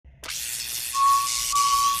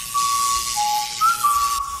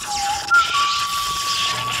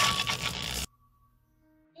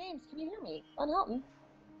Felton.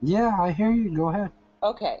 Yeah, I hear you. Go ahead.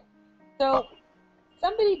 Okay. So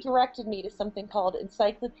somebody directed me to something called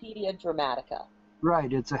Encyclopedia Dramatica.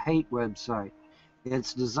 Right, it's a hate website.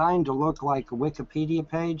 It's designed to look like a Wikipedia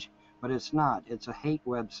page, but it's not. It's a hate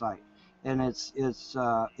website, and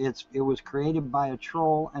it was created by a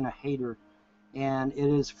troll and a hater, and it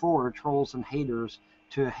is for trolls and haters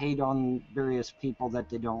to hate on various people that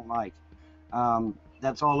they don't like.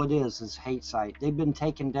 That's all it is hate site. They've been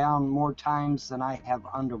taken down more times than I have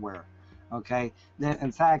underwear. Okay,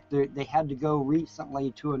 in fact, they had to go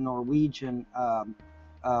recently to a Norwegian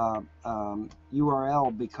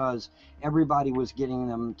URL because everybody was getting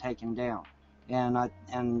them taken down.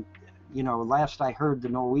 And you know, last I heard, the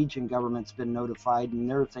Norwegian government's been notified, and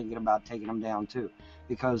they're thinking about taking them down too,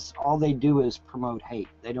 because all they do is promote hate.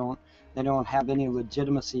 They don't have any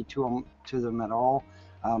legitimacy to them at all.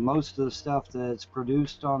 Most of the stuff that's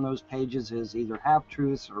produced on those pages is either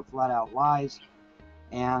half-truths or flat-out lies,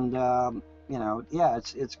 and you know, yeah,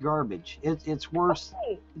 it's garbage. It's worse.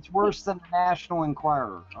 Okay. It's worse than the National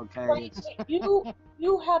Enquirer. Okay, Right.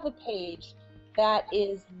 You have a page that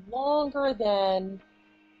is longer than,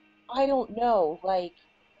 I don't know, like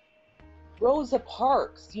Rosa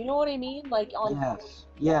Parks. You know what I mean? Like on.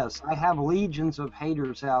 Yes. I have legions of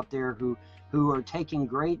haters out there who are taking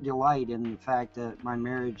great delight in the fact that my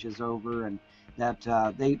marriage is over, and that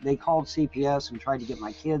they called CPS and tried to get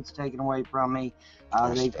my kids taken away from me.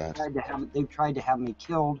 They've tried to have me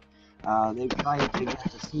killed. They've tried to get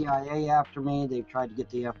the CIA after me. They've tried to get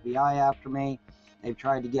the FBI after me. They've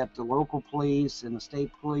tried to get the local police and the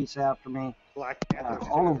state police after me.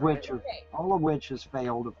 All of which has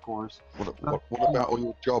failed, of course. What about all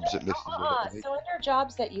your jobs at Listeners? So in your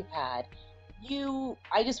jobs that you've had,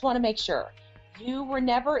 I just want to make sure, you were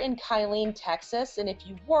never in Kylene, Texas, and if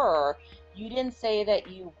you were, you didn't say that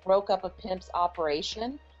you broke up a pimp's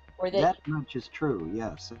operation, or that much is true.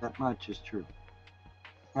 Yes, that much is true.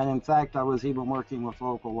 And in fact, I was even working with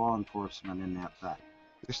local law enforcement in that fact.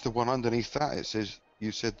 It's the one underneath that. It says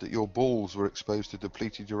you said that your balls were exposed to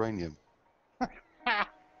depleted uranium.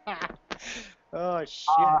 Oh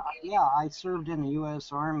shit! Yeah, I served in the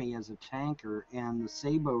U.S. Army as a tanker, and the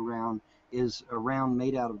Sabo round is a round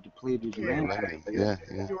made out of depleted uranium. Yeah.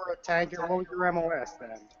 You were a tanker. What was your MOS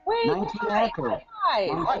then? Wait, 19 Echo.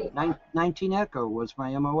 19 Echo was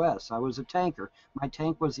my MOS. I was a tanker. My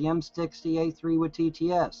tank was the M60A3 with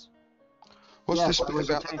TTS. What's this bit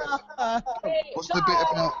about? What's the bit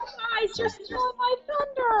about? Guys, you're stealing my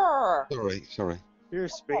thunder. Sorry. You're a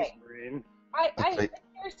space marine. I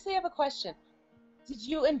seriously have a question. Did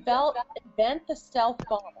you invent the stealth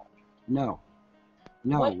bomber? No.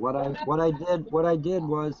 What I did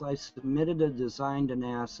was I submitted a design to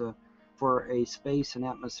NASA for a space and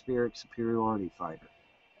atmospheric superiority fighter,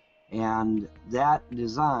 and that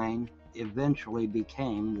design eventually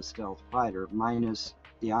became the stealth fighter, minus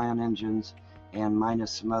the ion engines and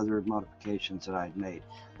minus some other modifications that I had made.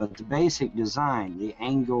 But the basic design, the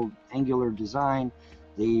angular design,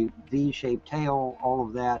 the V-shaped tail, all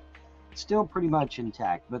of that, still pretty much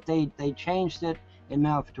intact. But they changed it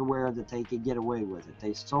enough to where that they could get away with it.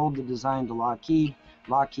 They sold the design to Lockheed.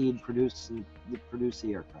 Lockheed produced the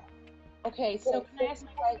aircraft. Okay, so can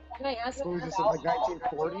I ask? Was this in like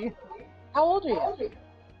 1940? How old are you?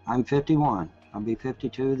 I'm 51. I'll be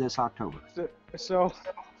 52 this October. So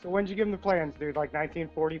when did you give them the plans, dude? Like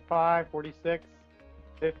 1945, 46,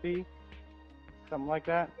 50, something like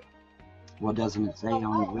that? Well, doesn't it say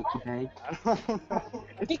on the wiki page?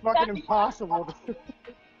 It's fucking impossible.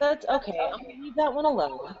 That's okay. I'm gonna leave that one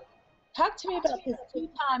alone. Talk to me about this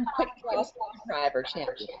two-time quick draw screwdriver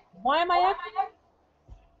champion. Why am I echoing?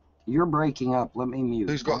 You're breaking up. Let me mute.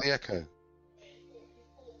 Who's got the echo?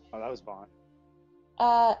 Oh, that was Vaughn.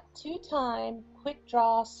 Two-time quick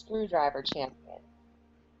draw screwdriver champion.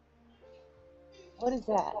 What is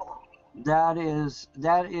that? That is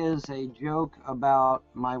a joke about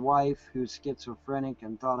my wife, who's schizophrenic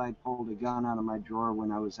and thought I pulled a gun out of my drawer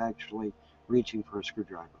when I was actually reaching for a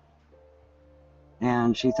screwdriver.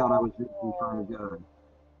 And she thought I was reaching for a gun.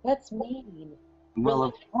 That's mean. Well,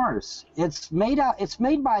 of course. It's made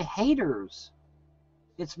by haters.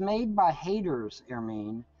 It's made by haters,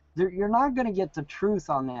 Ermine. You're not going to get the truth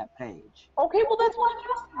on that page. Okay, well that's why I'm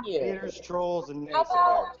asking you. Haters, trolls, and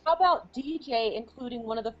How about DJ including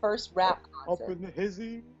one of the first rap concerts? Up in the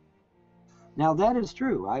hizzy. Now that is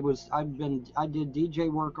true. I did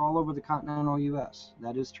DJ work all over the continental U.S.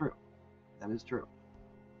 That is true. That is true.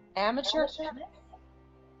 Amateur chemist?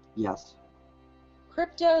 Yes.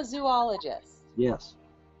 Cryptozoologist? Yes.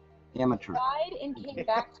 Amateur. Died and came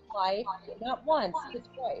back to life not once but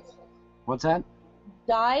twice. What's that?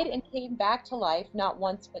 Died and came back to life not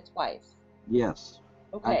once but twice. Yes.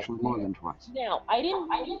 Okay. Actually, more than twice. Now, I didn't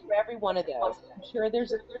read through every one of those. I'm sure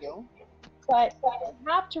there's a few. But you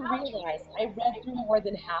have to realize I read through more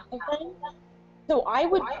than half of them. So I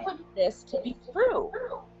would believe this to be true.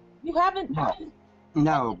 You haven't.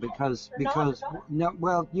 No, because no.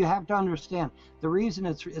 Well, you have to understand the reason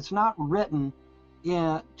it's not written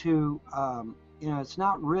it's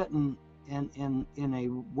not written in a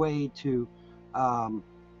way to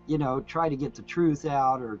try to get the truth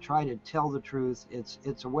out or try to tell the truth.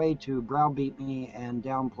 It's a way to browbeat me and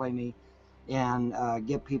downplay me and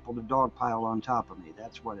get people to dogpile on top of me.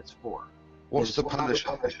 That's what it's for. What's the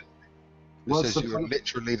Punisher? It says you're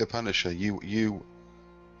literally the Punisher. I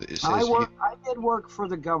did work for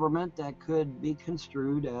the government that could be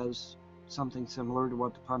construed as something similar to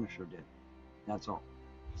what the Punisher did. That's all.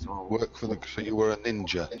 So you were a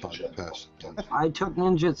ninja type of person. I took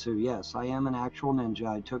ninjutsu. Yes, I am an actual ninja.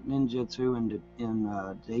 I took ninjutsu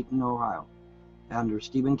in Dayton, Ohio, under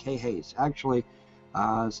Stephen K. Hayes. Actually,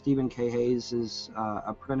 Stephen K. Hayes'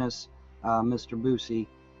 apprentice, Mr. Boosie.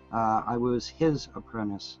 I was his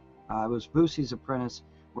apprentice. I was Boosie's apprentice,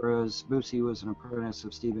 whereas Boosie was an apprentice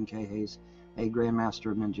of Stephen K. Hayes, a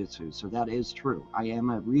grandmaster of ninjutsu. So that is true. I am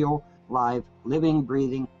a real, live, living,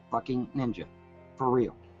 breathing, fucking ninja. For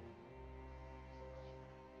real.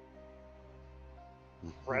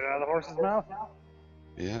 Right out of the horse's mouth?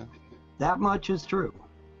 Yeah. That much is true.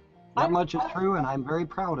 That much is true, and I'm very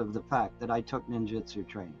proud of the fact that I took ninjutsu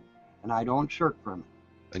training, and I don't shirk from it.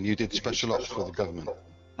 And you did special ops for the government?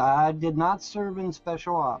 I did not serve in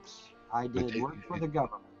special ops. I did work for the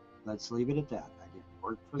government. Let's leave it at that. I did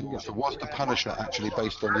work for the government. So was the Punisher actually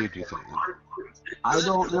based on you, do you think? I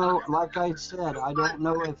don't know. Like I said, I don't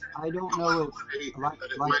know if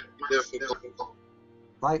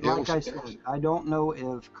like I said, I don't know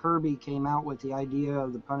if Kirby came out with the idea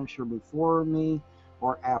of the Punisher before me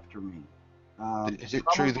or after me. Is it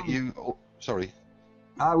true that you... Oh, sorry.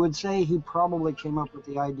 I would say he probably came up with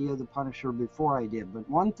the idea of the Punisher before I did, but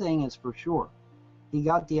one thing is for sure, he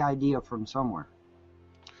got the idea from somewhere.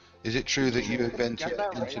 Is it true that you invented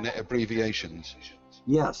internet abbreviations?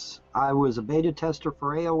 Yes, I was a beta tester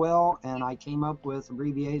for AOL, and I came up with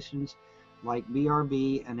abbreviations like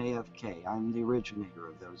BRB and AFK. I'm the originator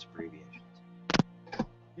of those abbreviations.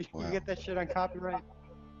 You get that shit on copyright?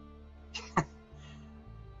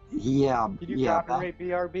 Yeah. Did you copyright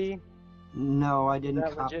BRB? No, I didn't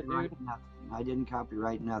copyright nothing. I didn't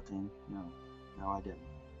copyright nothing. No, I didn't.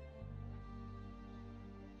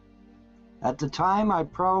 At the time, I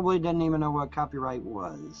probably didn't even know what copyright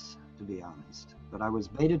was, to be honest. But I was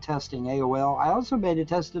beta testing AOL. I also beta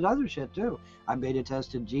tested other shit too. I beta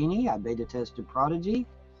tested Genie. I beta tested Prodigy.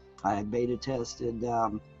 I beta tested,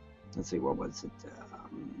 let's see, what was it?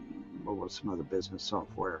 What was some other business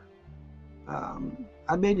software?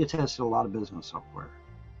 I beta tested a lot of business software.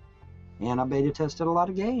 And I beta tested a lot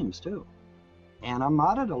of games too. And I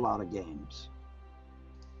modded a lot of games.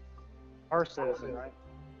 Star Citizen, right?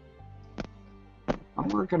 I'm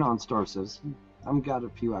working on Star Citizen. I've got a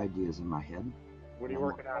few ideas in my head. What are you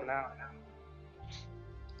working on now?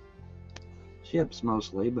 Ships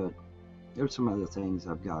mostly, but there's some other things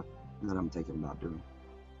I've got that I'm thinking about doing.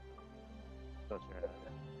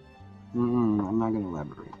 I'm not going to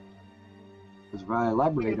elaborate. Because if I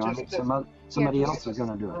elaborate on it, somebody else is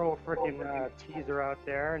going to do it. Throw a freaking teaser out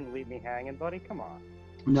there and leave me hanging, buddy. Come on.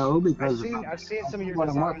 No, because I've seen some of your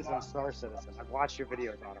designs on Star Citizen. I've watched your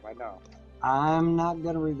videos on them. I know. I'm not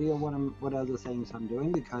going to reveal what other things I'm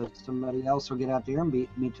doing because somebody else will get out there and beat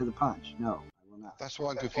me to the punch. No, I will not. That's why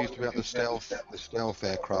I'm confused about the stealth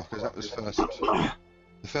aircraft, because that was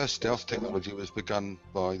the first stealth technology was begun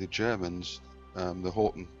by the Germans, the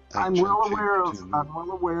Horton. I'm well aware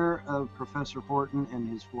of Professor Horton and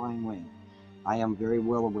his flying wing. I am very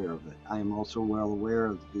well aware of it. I am also well aware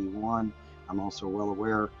of the B-1. I'm also well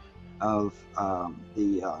aware of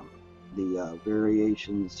the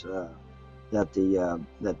variations that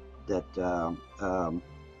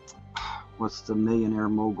what's the millionaire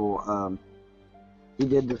mogul? He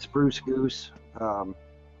did the Spruce Goose.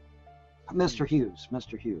 Mr. Hughes.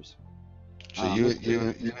 So you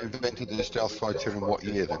invented the stealth fighter in what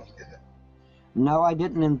year then? No, I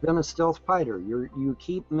didn't invent a stealth fighter. You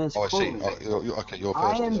keep misquoting. Oh, I see. Okay, your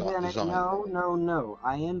first design. No.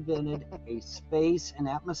 I invented a space and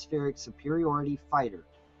atmospheric superiority fighter.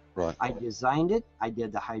 Right. I designed it. I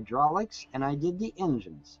did the hydraulics, and I did the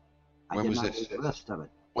engines. When was this? The rest of it.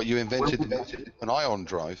 What, you invented an ion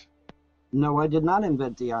drive? No, I did not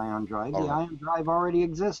invent the ion drive. All the right. ion drive already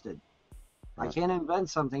existed. Right. I can't invent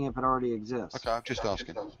something if it already exists. Okay, I'm just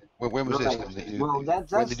asking. When was this then that you? Well,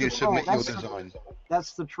 when did you submit your design?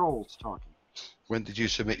 That's the trolls talking. When did you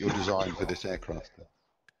submit your design for this aircraft?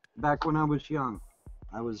 Back when I was young.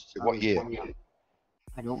 What year? Young.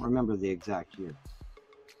 I don't remember the exact year.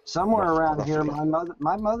 Somewhere around here,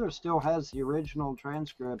 my mother still has the original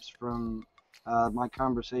transcripts from my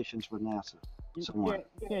conversations with NASA. You Somewhere.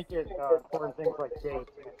 can't get important things like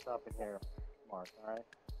dates mixed up in here, Mark. All right.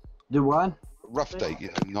 Do what? Rough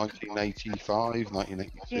date, 1985,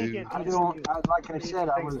 1982. Like I said,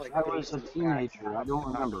 I was a teenager. I don't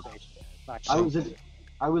remember. I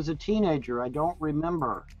was a teenager. I don't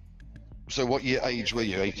remember. So what age were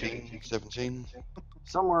you? 18, 17?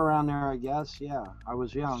 Somewhere around there, I guess. Yeah, I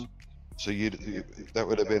was young. So that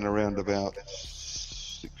would have been around about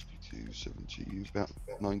 62, 70, about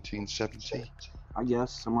 1970. I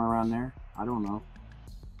guess somewhere around there. I don't know.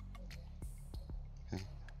 Okay.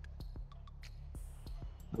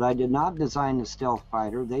 But I did not design the stealth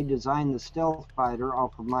fighter. They designed the stealth fighter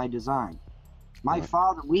off of my design. Me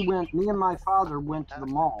and my father went to the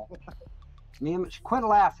mall. Quit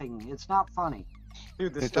laughing. It's not funny.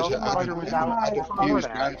 Dude, the stealth fighter was out.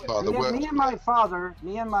 Me and my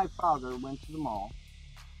father went to the mall,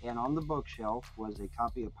 and on the bookshelf was a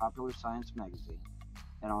copy of Popular Science magazine,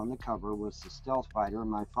 and on the cover was the stealth fighter. And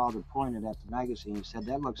my father pointed at the magazine and said,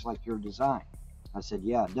 "That looks like your design." I said,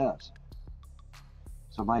 "Yeah, it does."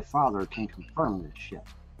 So my father can confirm this shit.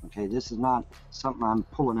 Okay, this is not something I'm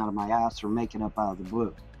pulling out of my ass or making up out of the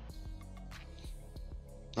blue.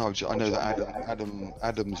 Oh, I know that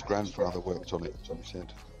Adam's grandfather worked on it. He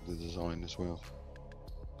said the design as well.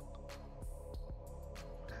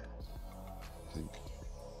 I think.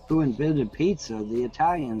 Who invented pizza? The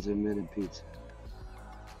Italians invented pizza.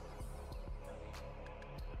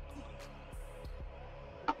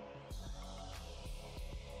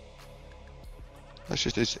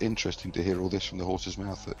 It's interesting to hear all this from the horse's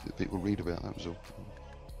mouth that people read about. That was all.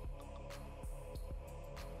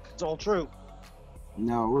 It's all true.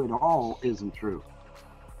 No, it all isn't true.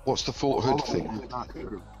 What's the Fort Hood thing? It's not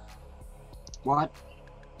true. What?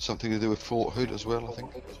 Something to do with Fort Hood as well, I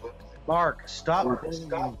think. Mark, stop.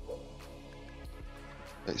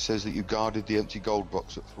 It says that you guarded the empty gold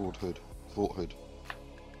box at Fort Hood.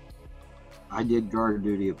 I did guard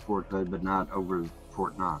duty at Fort Hood, but not over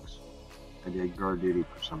Fort Knox. I did guard duty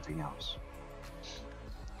for something else.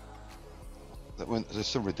 There's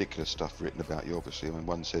some ridiculous stuff written about you, obviously. I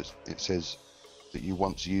mean, it says that you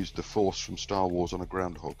once used the Force from Star Wars on a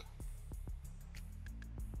groundhog.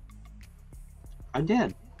 I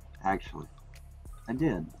did, actually. I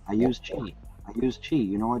did. I used chi.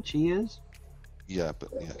 You know what chi is? Yeah, but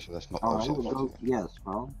yeah, so that's not. Yes,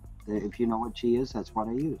 well, if you know what chi is, that's what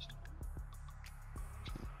I used.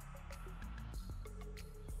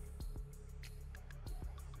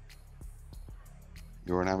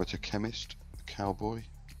 You're an amateur chemist, a cowboy.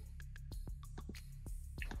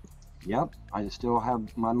 Yep,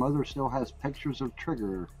 my mother still has pictures of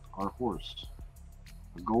Trigger, our horse.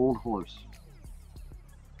 A gold horse.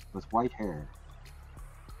 With white hair.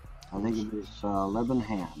 I think it was 11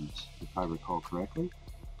 hands, if I recall correctly.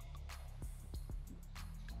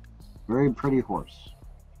 Very pretty horse.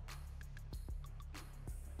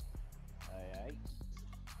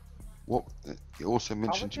 What, you also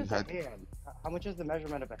mentioned you had... How much is the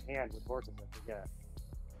measurement of a hand with horses? I forget.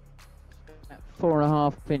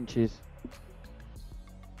 4.5 inches.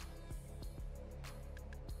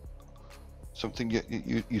 Something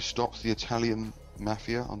you stopped the Italian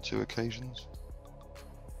mafia on 2 occasions?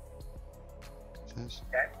 It says.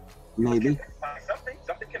 Okay. Maybe. Something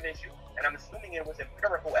convinced you, and I'm assuming it was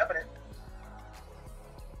empirical evidence.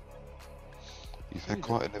 You've had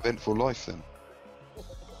quite an eventful life then.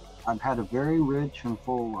 I've had a very rich and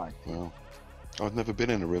full life. Well, I've never been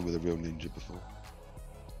in a room with a real ninja before.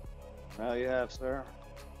 Now you have, sir.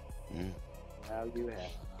 Yeah. Now you have.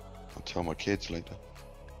 I'll tell my kids later.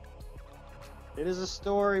 It is a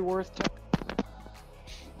story worth telling.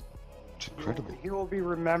 It's incredible. He will be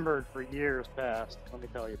remembered for years past. Let me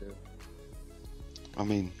tell you, dude. I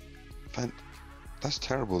mean, that's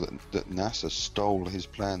terrible that NASA stole his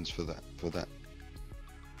plans for that.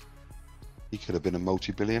 He could have been a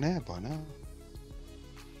multi-billionaire by now.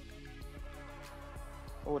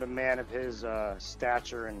 What would a man of his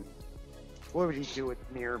stature and what would he do with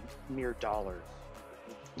mere dollars?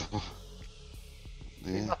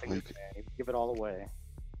 Yeah, nothing to the man. He'd give it all away.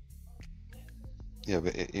 Yeah,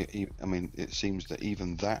 but I mean, it seems that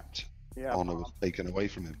even that honor was taken away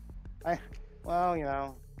from him. Well, you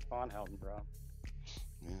know, Von Helden, bro.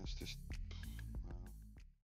 Yeah, it's just